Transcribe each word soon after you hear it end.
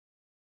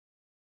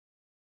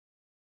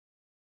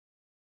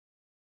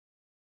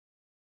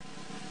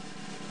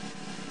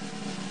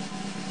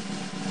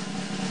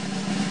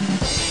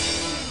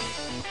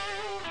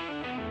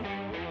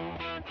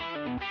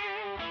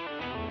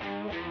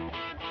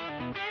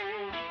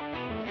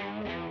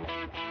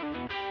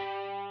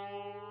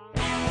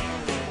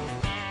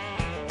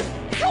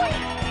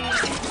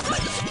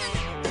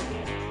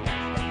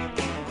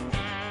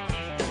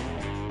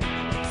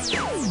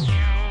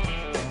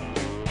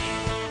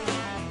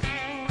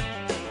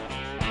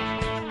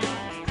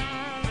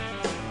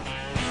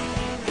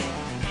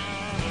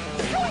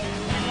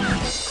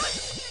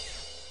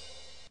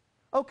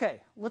Okay,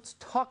 let's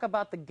talk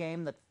about the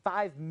game that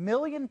 5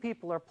 million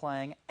people are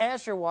playing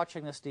as you're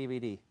watching this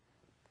DVD.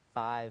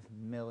 5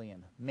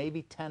 million,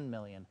 maybe 10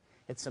 million.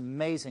 It's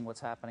amazing what's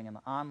happening in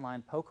the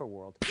online poker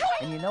world.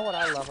 And you know what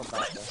I love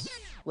about this?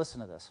 Listen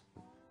to this.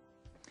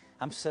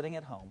 I'm sitting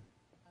at home,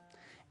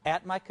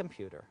 at my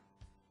computer,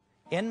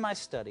 in my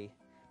study,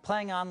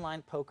 playing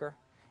online poker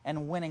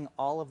and winning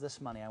all of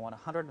this money. I won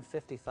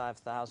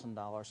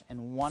 $155,000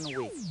 in 1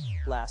 week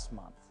last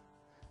month.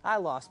 I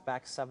lost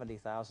back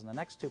 $70,000 the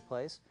next 2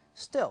 plays.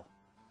 Still,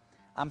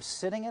 I'm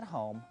sitting at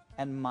home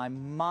and my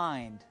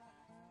mind,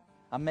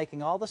 I'm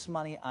making all this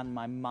money on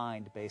my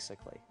mind,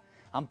 basically.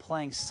 I'm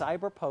playing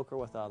cyber poker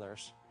with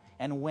others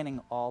and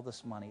winning all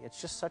this money. It's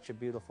just such a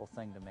beautiful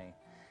thing to me.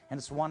 And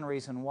it's one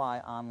reason why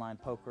online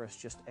poker has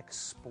just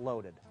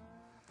exploded.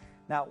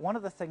 Now, one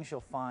of the things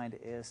you'll find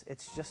is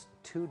it's just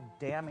too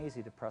damn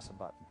easy to press a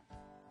button.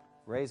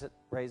 Raise it,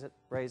 raise it,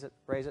 raise it,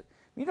 raise it.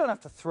 You don't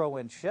have to throw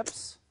in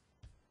chips.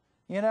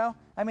 You know,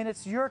 I mean,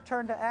 it's your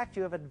turn to act.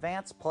 You have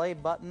advanced play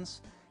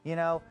buttons, you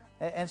know,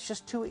 and it's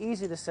just too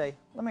easy to say,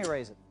 let me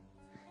raise it.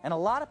 And a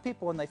lot of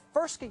people, when they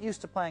first get used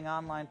to playing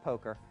online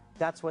poker,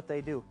 that's what they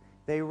do.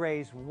 They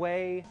raise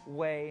way,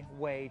 way,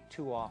 way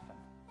too often.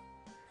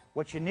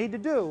 What you need to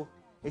do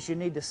is you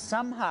need to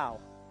somehow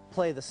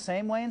play the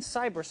same way in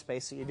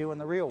cyberspace that you do in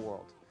the real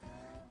world.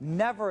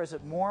 Never is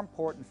it more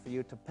important for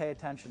you to pay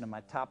attention to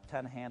my top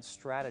 10 hand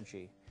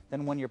strategy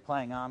than when you're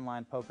playing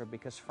online poker,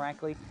 because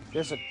frankly,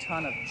 there's a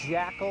ton of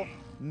jackal,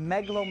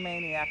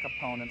 megalomaniac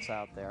opponents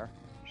out there,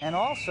 and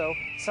also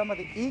some of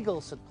the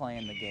eagles that play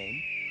in the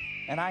game.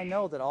 And I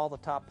know that all the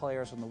top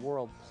players in the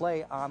world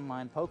play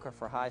online poker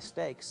for high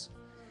stakes.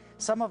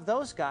 Some of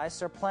those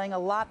guys are playing a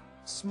lot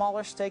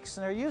smaller stakes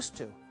than they're used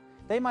to.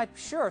 They might,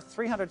 sure,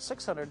 300,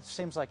 600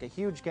 seems like a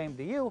huge game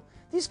to you.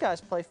 These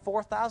guys play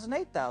 4,000,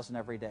 8,000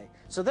 every day.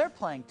 So they're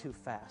playing too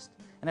fast.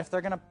 And if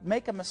they're going to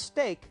make a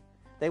mistake,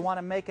 they want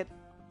to make it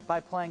by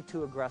playing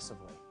too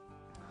aggressively.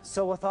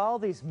 So with all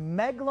these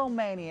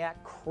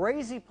megalomaniac,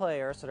 crazy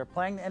players that are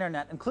playing the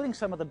internet, including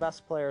some of the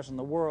best players in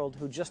the world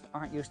who just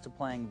aren't used to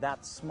playing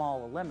that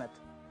small a limit,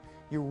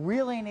 you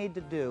really need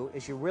to do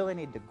is you really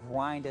need to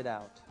grind it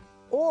out.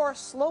 Or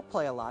slow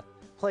play a lot.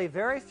 Play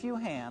very few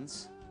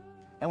hands.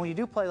 And when you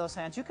do play those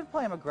hands, you can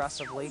play them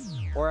aggressively,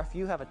 or if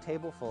you have a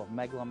table full of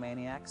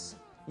megalomaniacs,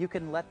 you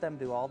can let them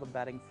do all the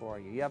betting for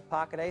you. You have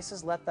pocket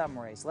aces, let them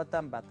raise, let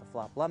them bet the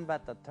flop, let them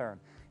bet the turn,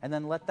 and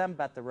then let them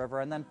bet the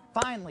river, and then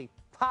finally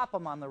pop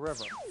them on the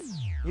river.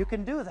 You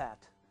can do that.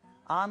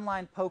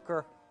 Online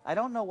poker, I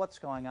don't know what's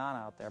going on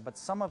out there, but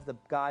some of the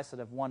guys that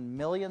have won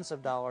millions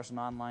of dollars in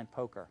online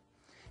poker,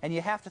 and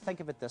you have to think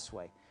of it this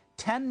way,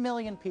 10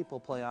 million people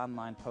play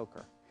online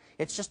poker.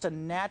 It's just a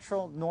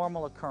natural,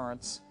 normal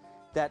occurrence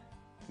that,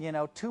 you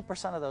know,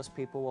 2% of those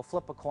people will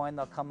flip a coin,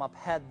 they'll come up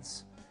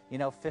heads, you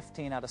know,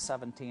 15 out of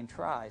 17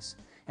 tries.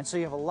 And so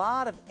you have a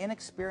lot of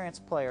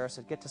inexperienced players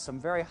that get to some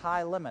very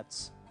high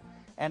limits.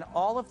 And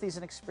all of these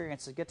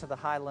inexperienced that get to the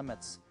high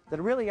limits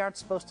that really aren't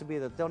supposed to be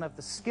there, that don't have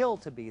the skill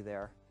to be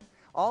there,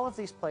 all of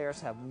these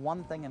players have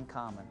one thing in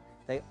common.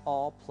 They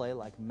all play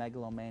like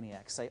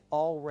megalomaniacs. They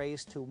all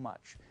raise too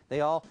much.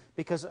 They all,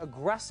 because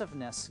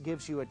aggressiveness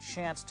gives you a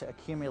chance to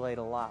accumulate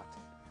a lot.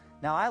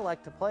 Now, I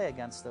like to play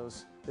against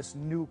this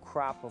new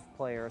crop of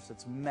players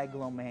that's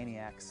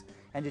megalomaniacs,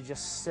 and to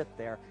just sit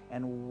there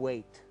and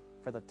wait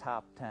for the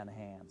top 10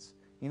 hands.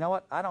 You know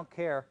what? I don't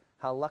care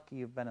how lucky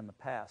you've been in the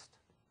past.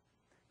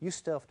 You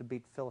still have to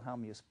beat Phil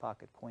Hellmuth's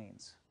pocket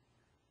queens.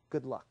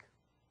 Good luck.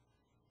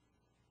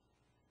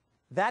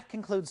 That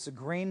concludes the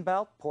green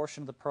belt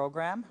portion of the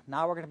program.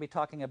 Now we're going to be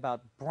talking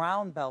about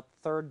brown belt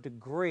 3rd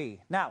degree.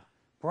 Now,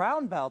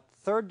 brown belt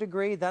 3rd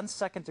degree, then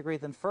 2nd degree,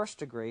 then 1st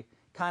degree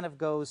kind of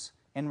goes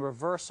in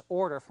reverse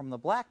order from the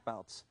black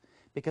belts,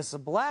 because the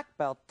black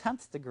belt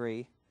 10th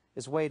degree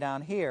is way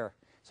down here.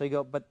 So you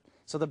go,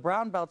 so the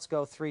brown belts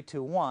go 3,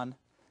 2, 1,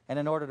 and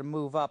in order to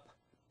move up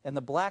in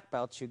the black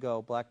belts, you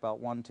go black belt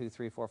 1, 2,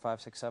 3, 4,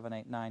 5, 6, 7,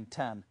 8, 9,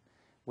 10,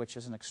 which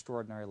is an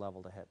extraordinary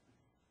level to hit.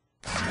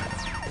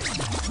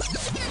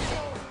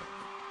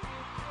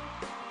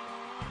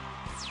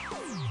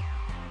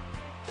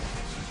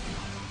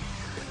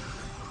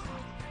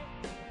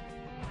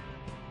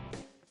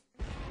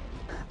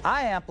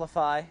 I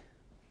amplify.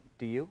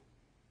 Do you?